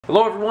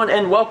Hello everyone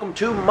and welcome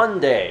to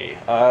Monday.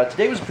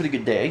 Today was a pretty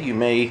good day. You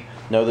may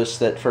notice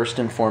that first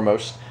and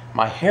foremost,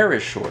 my hair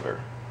is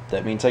shorter.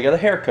 That means I got a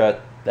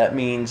haircut. That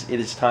means it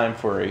is time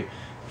for a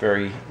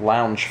very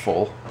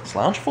loungeful, is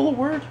loungeful a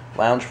word?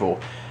 Loungeful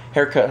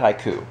haircut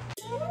haiku.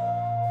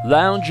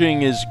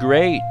 Lounging is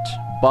great,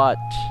 but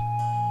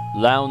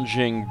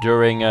lounging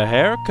during a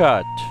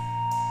haircut.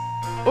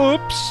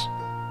 Oops!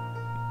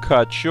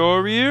 Cut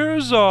your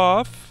ears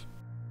off.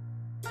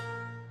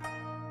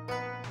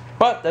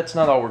 But that's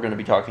not all we're going to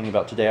be talking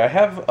about today. I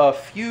have a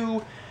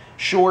few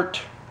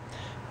short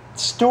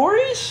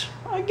stories,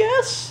 I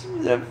guess,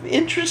 of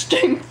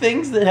interesting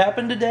things that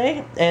happened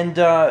today. And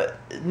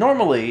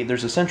normally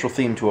there's a central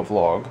theme to a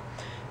vlog,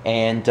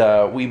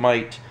 and we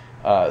might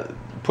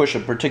push a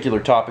particular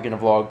topic in a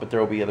vlog, but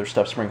there will be other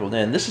stuff sprinkled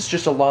in. This is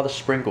just a lot of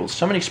sprinkles.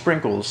 So many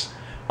sprinkles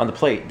on the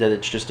plate that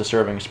it's just a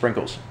serving of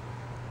sprinkles.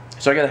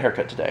 So I got a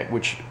haircut today,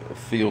 which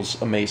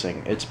feels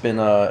amazing. It's been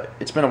a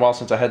while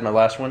since I had my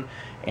last one,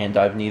 and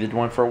I've needed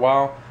one for a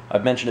while.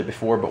 I've mentioned it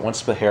before, but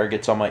once the hair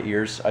gets on my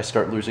ears, I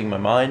start losing my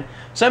mind.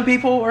 Some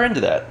people are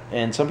into that,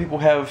 and some people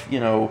have, you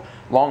know,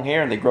 long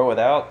hair and they grow it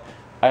out.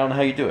 I don't know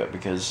how you do it,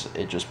 because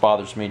it just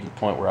bothers me to the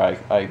point where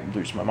I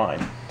lose my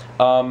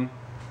mind.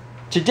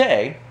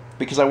 Today,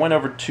 because I went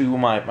over to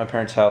my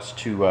parents' house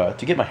to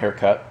get my hair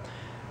cut,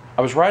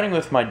 I was riding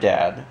with my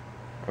dad,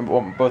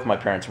 well, both my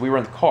parents. We were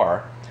in the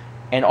car,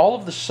 and all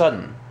of a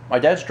sudden, my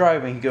dad's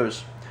driving, he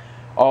goes,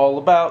 "All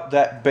about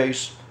that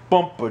bass,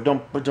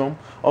 bump-a-dump-a-dum,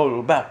 all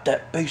about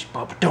that bass,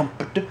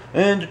 bump-a-dump-a-dum,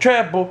 and the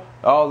treble,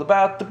 all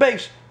about the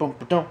bass,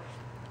 bump-a-dum."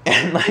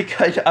 And like,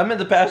 I'm in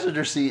the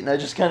passenger seat, and I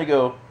just kind of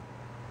go,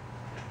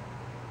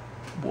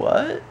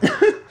 "What?"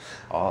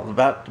 All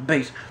about the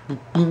bass,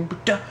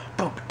 bump-a-dum,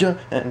 bump-a-dum,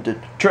 and the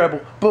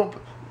treble,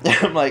 bump. And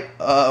I'm like,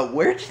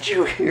 where did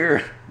you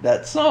hear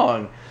that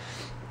song?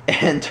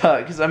 And,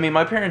 because, I mean,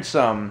 my parents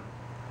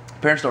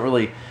don't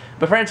really,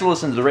 my parents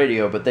listen to the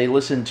radio, but they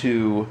listen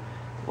to,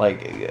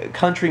 like,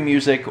 country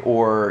music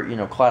or, you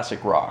know,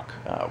 classic rock.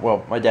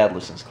 Well, my dad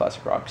listens to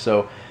classic rock,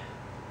 so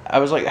I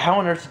was like, how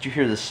on earth did you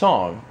hear this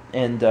song?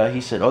 And he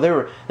said, oh,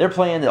 they're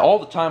playing it all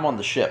the time on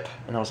the ship.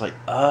 And I was like,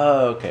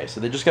 oh, okay. So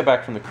they just got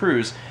back from the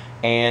cruise,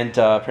 and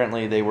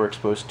apparently they were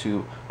exposed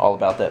to All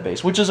About That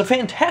Bass, which is a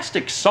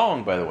fantastic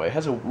song, by the way. It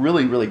has a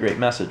really, really great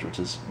message, which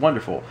is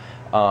wonderful.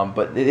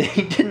 But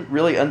he didn't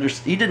really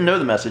he didn't know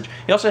the message.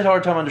 He also had a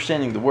hard time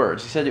understanding the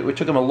words. He said it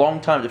took him a long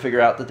time to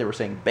figure out that they were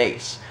saying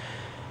bass.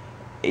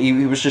 He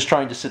was just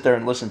trying to sit there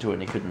and listen to it,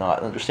 and he could not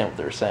understand what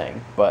they were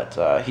saying. But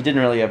he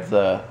didn't really have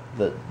the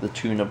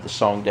tune of the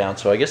song down,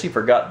 so I guess he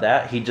forgot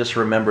that. He just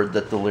remembered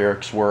that the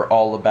lyrics were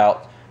all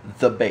about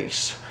the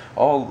bass.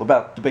 All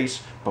about the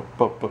bass.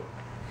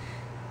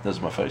 This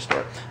is my funny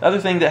story. Another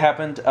thing that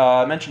happened,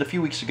 I mentioned a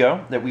few weeks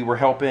ago that we were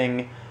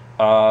helping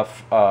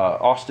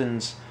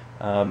Austin's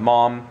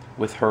mom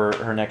with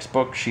her next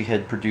book. She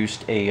had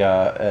produced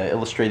a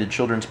illustrated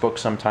children's book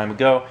some time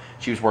ago.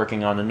 She was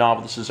working on a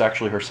novel. This is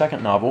actually her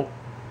second novel.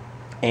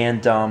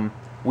 And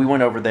we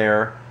went over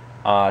there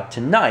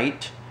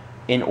tonight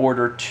in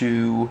order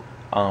to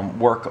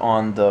work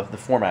on the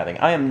formatting.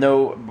 I am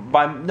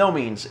by no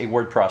means a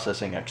word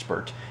processing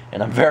expert,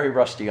 and I'm very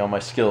rusty on my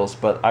skills,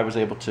 but I was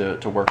able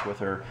to work with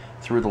her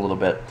through it a little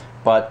bit.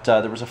 But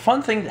there was a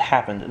fun thing that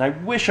happened, and I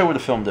wish I would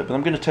have filmed it, but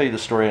I'm going to tell you the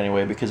story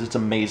anyway because it's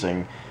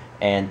amazing,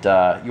 and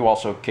you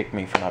also kicked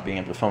me for not being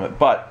able to film it.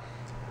 But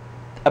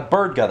a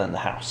bird got in the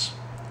house.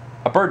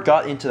 A bird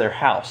got into their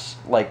house,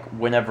 like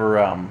whenever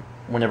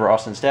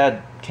Austin's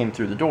dad came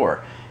through the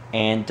door,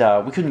 and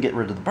we couldn't get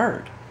rid of the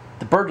bird.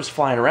 The bird was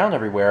flying around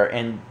everywhere,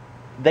 and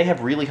they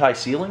have really high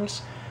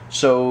ceilings,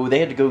 so they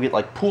had to go get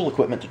like pool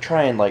equipment to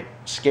try and like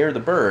scare the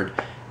bird.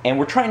 And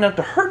we're trying not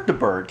to hurt the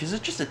bird because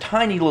it's just a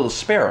tiny little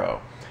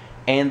sparrow,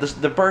 and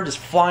the bird is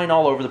flying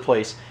all over the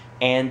place.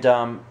 And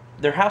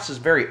their house is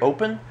very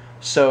open,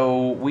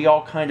 so we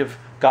all kind of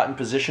got in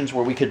positions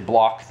where we could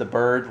block the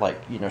bird,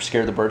 like, you know,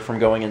 scare the bird from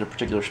going into a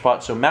particular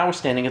spot. So Mao was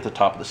standing at the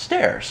top of the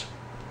stairs.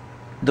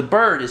 The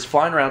bird is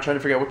flying around trying to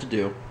figure out what to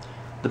do.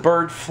 The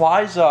bird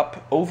flies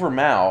up over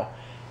Mao,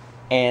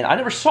 and I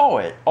never saw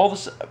it.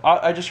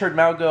 I just heard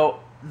Mao go,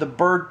 "The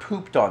bird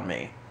pooped on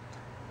me."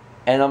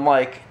 And I'm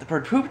like, "The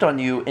bird pooped on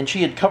you?" And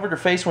she had covered her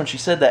face when she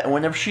said that, and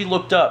whenever she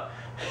looked up,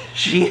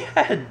 she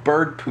had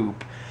bird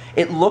poop.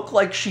 It looked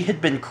like she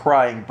had been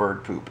crying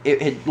bird poop.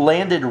 It had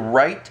landed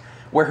right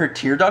where her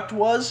tear duct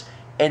was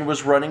and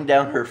was running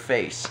down her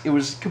face. It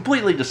was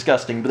completely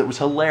disgusting, but it was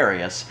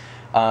hilarious.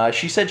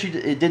 She said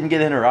it didn't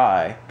get in her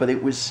eye, but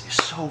it was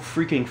so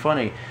freaking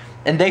funny.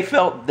 And they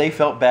felt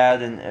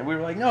bad, and we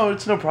were like, no,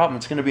 it's no problem.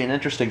 It's going to be an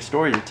interesting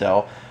story to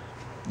tell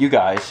you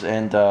guys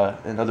and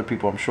other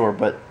people, I'm sure.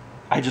 But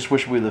I just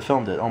wish we would have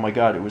filmed it. Oh my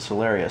God, it was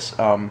hilarious.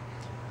 On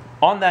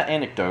that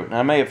anecdote, and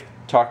I may have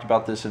talked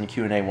about this in a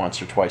Q&A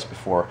once or twice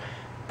before,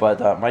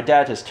 but my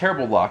dad has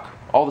terrible luck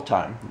all the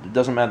time. It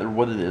doesn't matter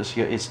what it is.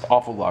 It's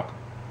awful luck.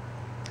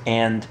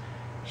 And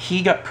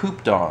he got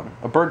pooped on.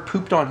 A bird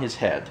pooped on his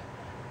head.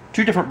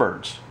 2 different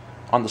birds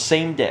on the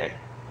same day.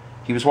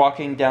 He was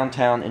walking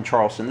downtown in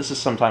Charleston. This is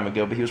some time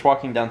ago, but he was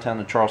walking downtown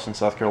in Charleston,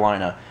 South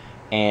Carolina,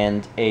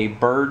 and a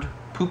bird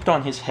pooped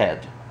on his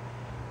head.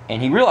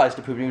 And he realized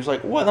it pooped, and he was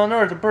like, what on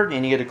earth, a bird?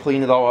 And he had to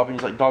clean it all up, and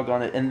he's like,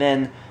 doggone it. And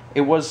then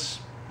it was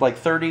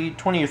like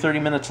 20 or 30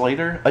 minutes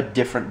later, a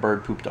different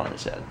bird pooped on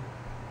his head.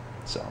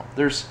 So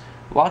there's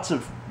lots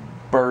of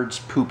birds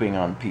pooping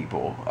on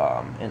people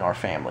in our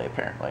family,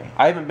 apparently.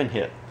 I haven't been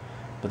hit,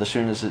 but as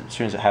soon as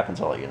it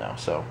happens, I'll let you know.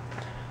 So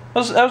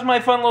that was my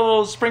fun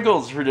little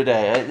sprinkles for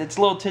today. It's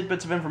little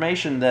tidbits of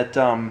information that,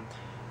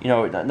 you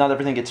know, not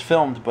everything gets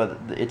filmed, but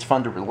it's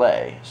fun to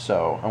relay.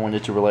 So I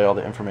wanted to relay all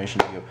the information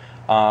to you.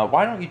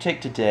 Why don't you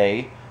take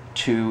today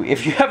to,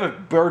 if you have a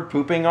bird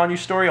pooping on you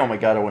story, oh my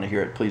god, I want to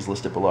hear it, please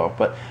list it below.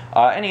 But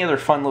any other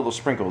fun little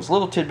sprinkles,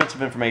 little tidbits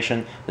of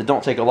information that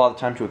don't take a lot of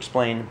time to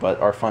explain,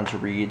 but are fun to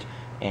read,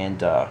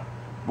 and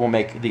will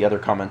make the other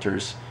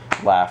commenters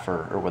laugh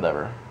or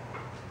whatever.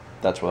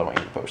 That's what I want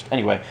you to post.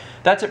 Anyway,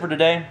 that's it for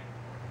today.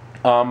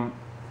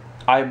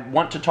 I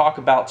want to talk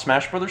about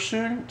Smash Brothers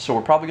soon, so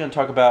we're probably going to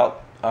talk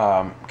about,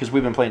 because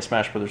we've been playing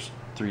Smash Brothers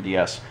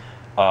 3DS,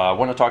 I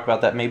want to talk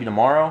about that maybe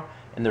tomorrow,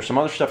 and there's some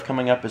other stuff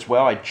coming up as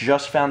well. I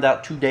just found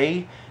out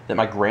today that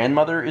my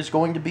grandmother is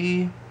going to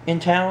be in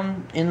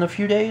town in a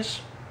few days.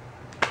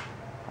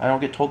 I don't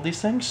get told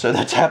these things, so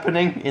that's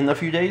happening in a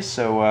few days,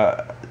 so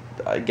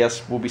I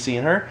guess we'll be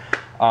seeing her.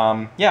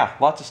 Yeah,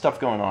 lots of stuff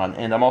going on,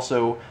 and I'm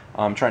also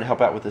trying to help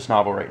out with this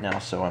novel right now,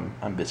 so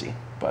I'm busy,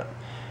 but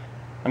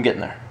I'm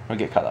getting there. I'll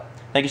get caught up.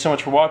 Thank you so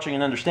much for watching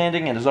and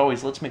understanding, and as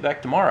always, let's meet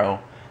back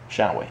tomorrow,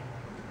 shall we?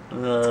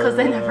 It's because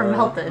they never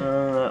melted.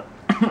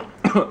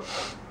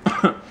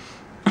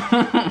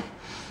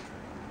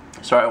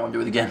 Sorry, I won't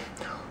do it again.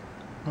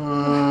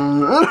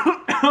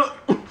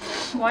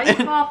 Why are you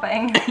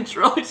coughing? It's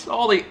really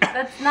salty.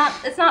 It's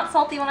not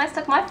salty when I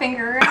stuck my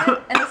finger in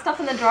it, and the stuff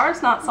in the jar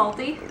is not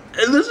salty.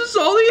 And this is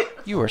salty?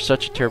 You are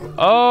such a terrible...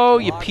 Oh,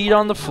 you peed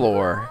on the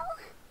floor.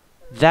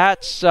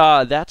 That's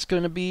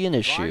going to be an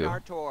issue.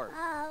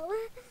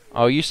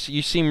 Oh, you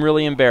seem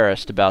really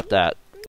embarrassed about that.